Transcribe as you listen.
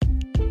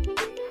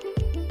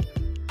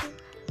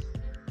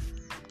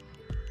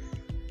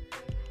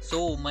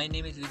So, my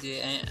name is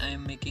Vijay. I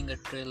am making a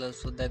trailer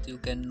so that you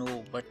can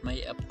know what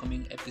my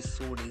upcoming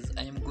episode is.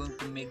 I am going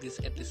to make this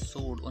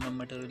episode on a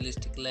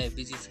materialistic life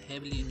which is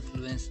heavily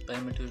influenced by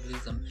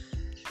materialism.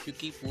 You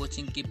keep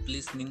watching, keep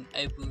listening.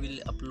 I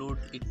will upload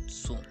it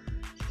soon.